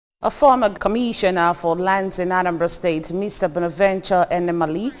A former commissioner for lands in Anambra State, Mr. Bonaventure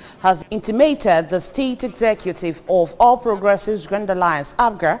Enemali, has intimated the state executive of All Progressives Grand Alliance,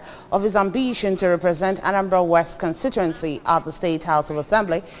 APGA, of his ambition to represent Anambra West constituency at the State House of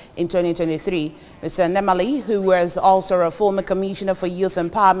Assembly in 2023. Mr. Enemali, who was also a former commissioner for youth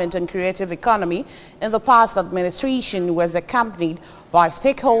empowerment and creative economy in the past administration, was accompanied by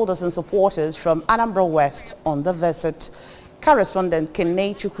stakeholders and supporters from Anambra West on the visit. Correspondent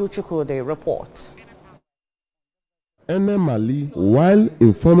Kene Chukwuchukwude reports. Enemali, while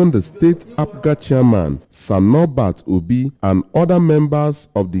informing the state APGA chairman, Sanobat Obi, and other members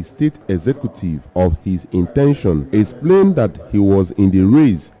of the state executive of his intention, explained that he was in the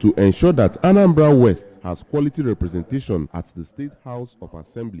race to ensure that Anambra West has quality representation at the State House of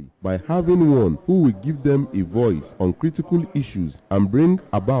Assembly by having one who will give them a voice on critical issues and bring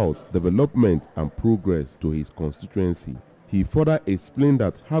about development and progress to his constituency. He further explained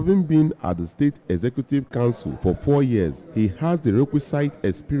that having been at the State Executive Council for 4 years, he has the requisite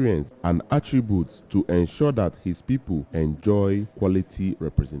experience and attributes to ensure that his people enjoy quality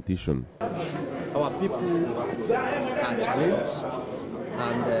representation. Our people are challenged,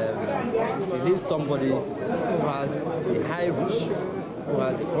 and we need somebody who has a high reach, who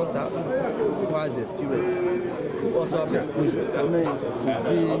has the contact, who has the experience, who also has exposure to be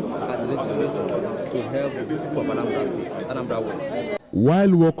at the legislature to help the people of Anambra West.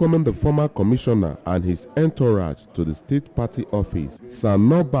 While welcoming the former commissioner and his entourage to the state party office,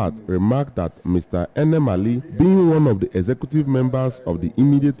 Sanobat remarked that Mr. Enemali, being one of the executive members of the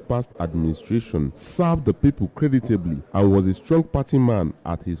immediate past administration, served the people creditably and was a strong party man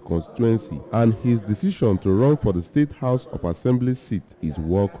at his constituency, and his decision to run for the State House of Assembly seat is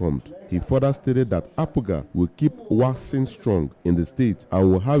welcomed. He further stated that APGA will keep waxing strong in the state and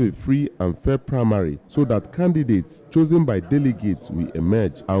will have a free and fair primary so that candidates chosen by delegates will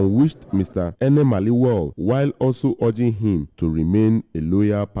emerge, and wished Mr. Enemali well while also urging him to remain a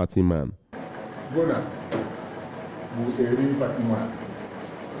loyal party man. Bona, party man.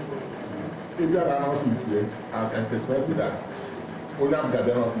 If you are an office here, I can testify to that. Only I'm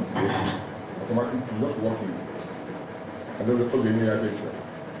the office here, automatically just working. I don't know any attention.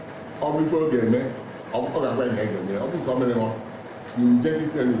 All before getting there, all going to all coming on. You get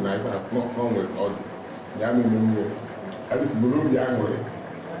it in life, but not come with all the army. I just believe the angry.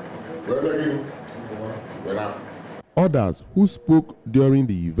 Others who spoke during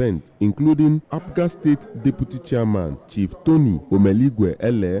the event, including APGA State Deputy Chairman Chief Tony Omeligwe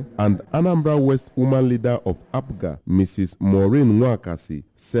Ele and Anambra West Woman Leader of APGA, Mrs. Maureen Nwakasi,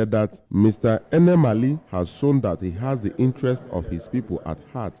 said that Mr. Enemali has shown that he has the interest of his people at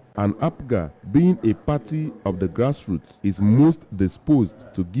heart, and APGA, being a party of the grassroots, is most disposed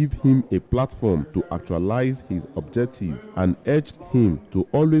to give him a platform to actualize his objectives, and urged him to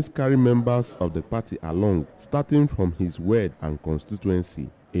always carry members of the party along, starting from his ward and constituency.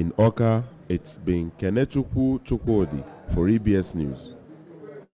 In Oka, it's been Kene Chukwuchukwude for EBS News.